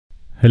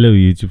Hello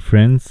YouTube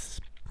friends.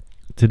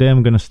 Today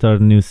I'm gonna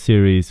start a new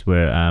series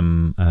where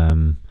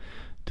I'm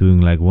doing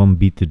like one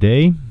beat a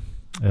day.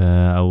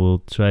 I will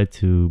try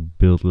to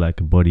build like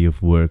a body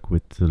of work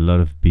with a lot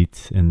of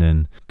beats and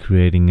then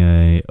creating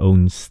a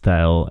own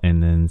style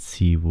and then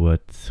see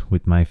what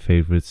with my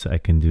favorites I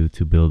can do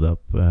to build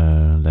up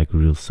like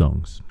real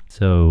songs.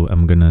 So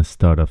I'm gonna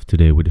start off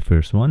today with the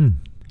first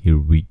one. Here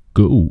we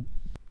go.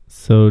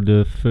 So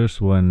the first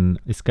one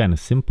is kind of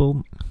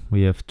simple.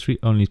 We have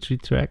only three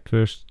tracks.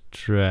 First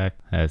track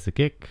has a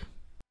kick.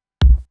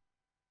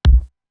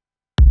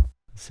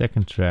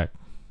 Second track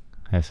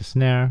has a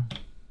snare.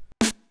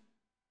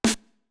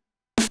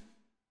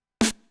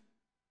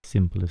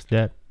 Simple as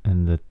that.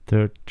 And the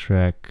third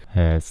track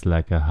has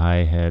like a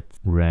hi-hat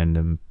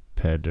random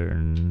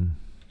pattern.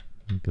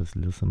 It goes a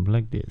little something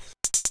like this.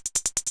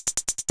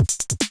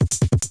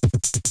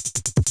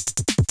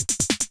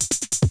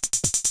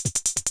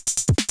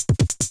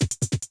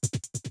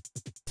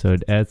 So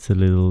it adds a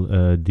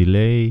little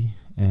delay,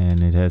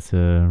 and it has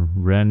a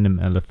random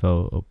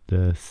LFO of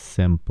the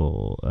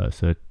sample,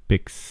 so it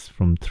picks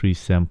from 3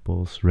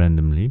 samples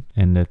randomly,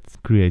 and that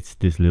creates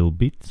this little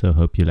beat. So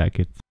hope you like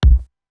it.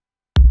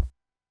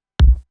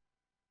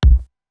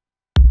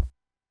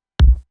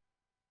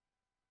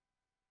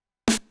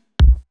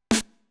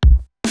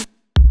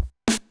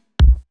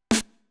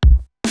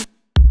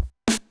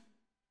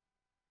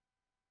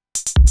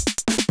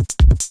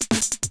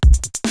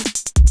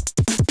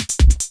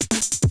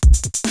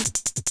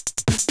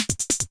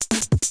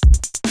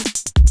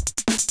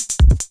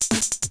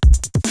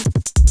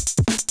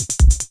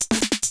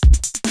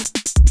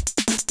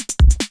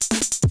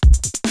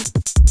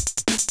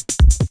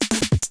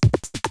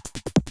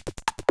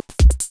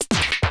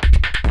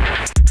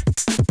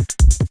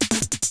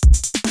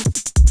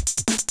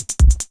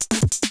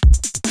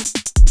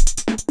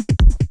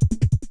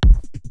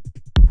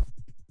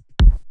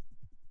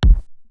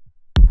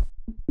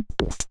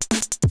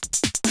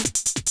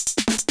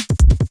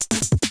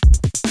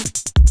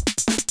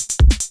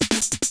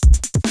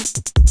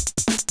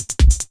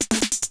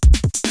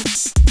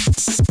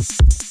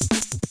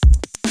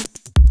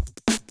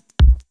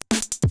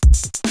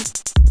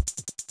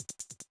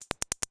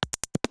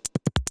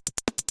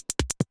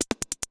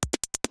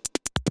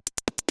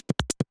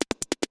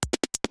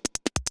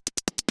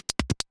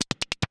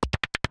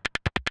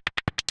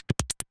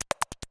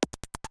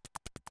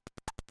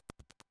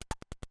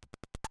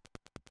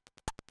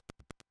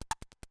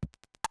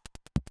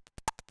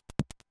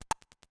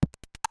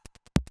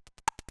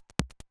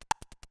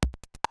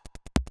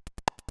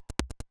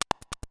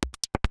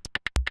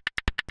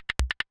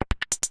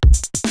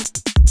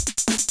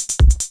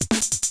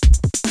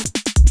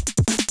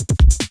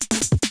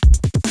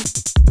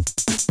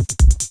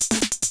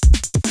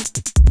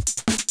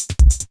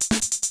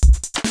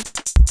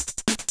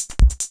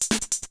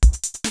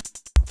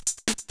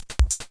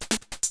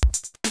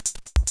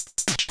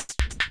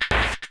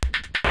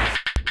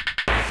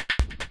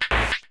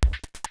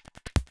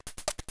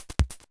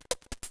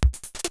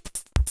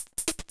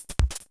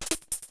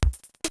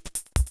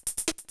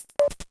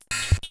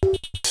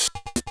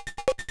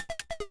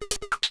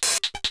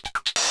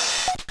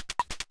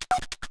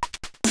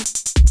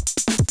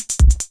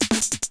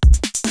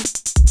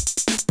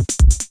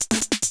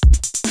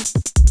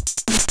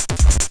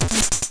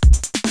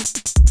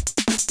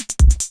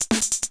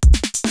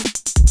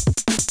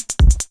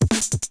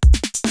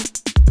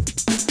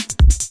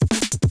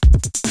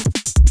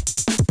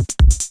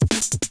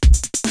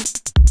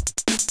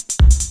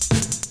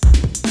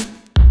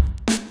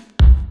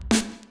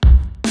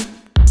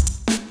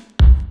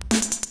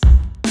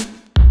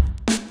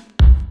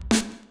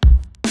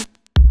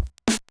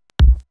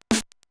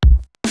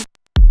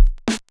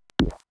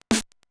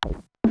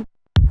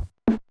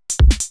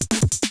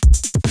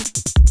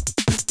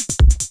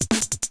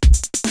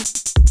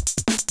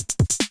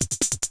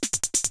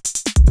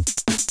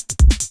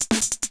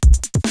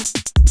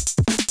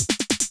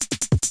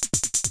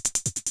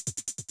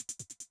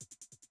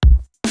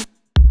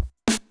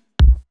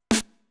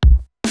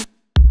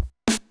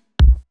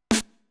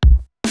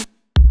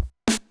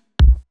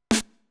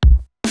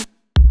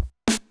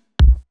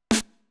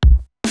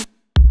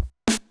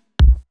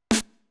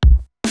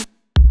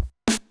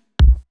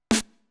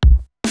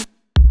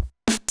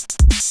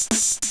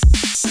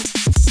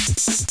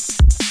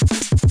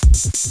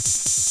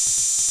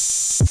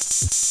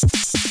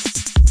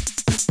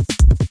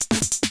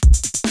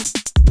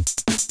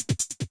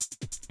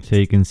 So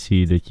you can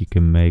see that you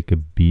can make a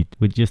beat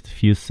with just a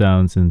few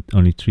sounds and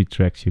only 3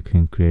 tracks. You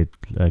can create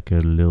like a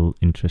little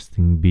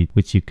interesting beat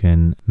which you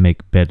can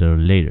make better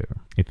later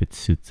if it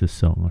suits a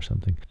song or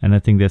something. And I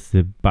think that's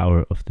the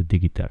power of the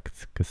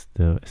Digitakt, because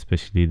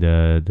especially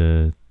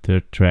the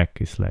third track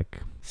is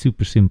like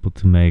super simple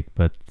to make,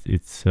 but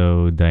it's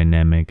so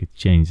dynamic, it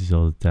changes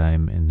all the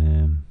time,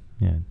 and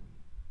yeah,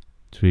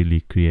 it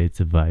really creates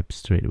a vibe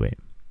straight away.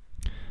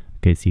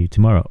 Okay, see you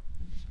tomorrow.